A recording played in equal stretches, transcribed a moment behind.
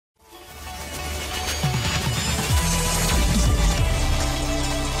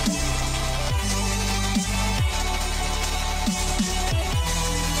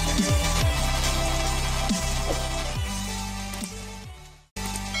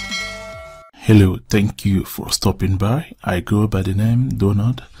Hello, thank you for stopping by. I go by the name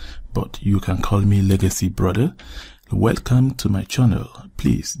Donald, but you can call me Legacy Brother. Welcome to my channel.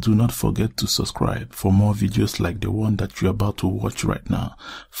 Please do not forget to subscribe for more videos like the one that you're about to watch right now.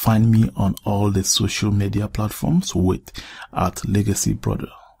 Find me on all the social media platforms with @Legacy Brother.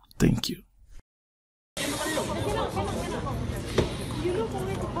 Thank you.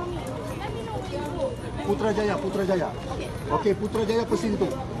 Putrajaya. Okay, Putrajaya Pesintu.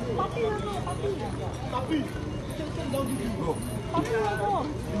 Tapi. Bro.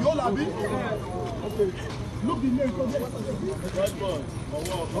 Yo labi. Okay. Look the name.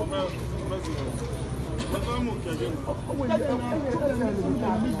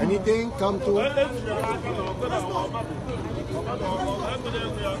 Anything come to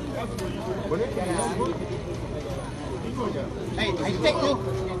Hey,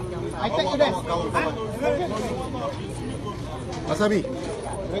 I take you there. Wasabi.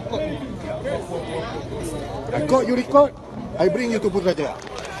 I got you record. I bring you to Putrajaya.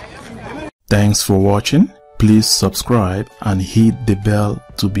 Thanks for watching. Please subscribe and hit the bell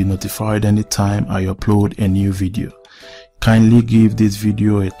to be notified anytime I upload a new video. Kindly give this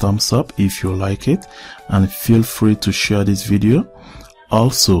video a thumbs up if you like it, and feel free to share this video.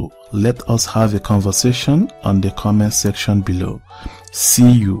 Also, let us have a conversation on the comment section below.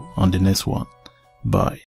 See you on the next one. Bye.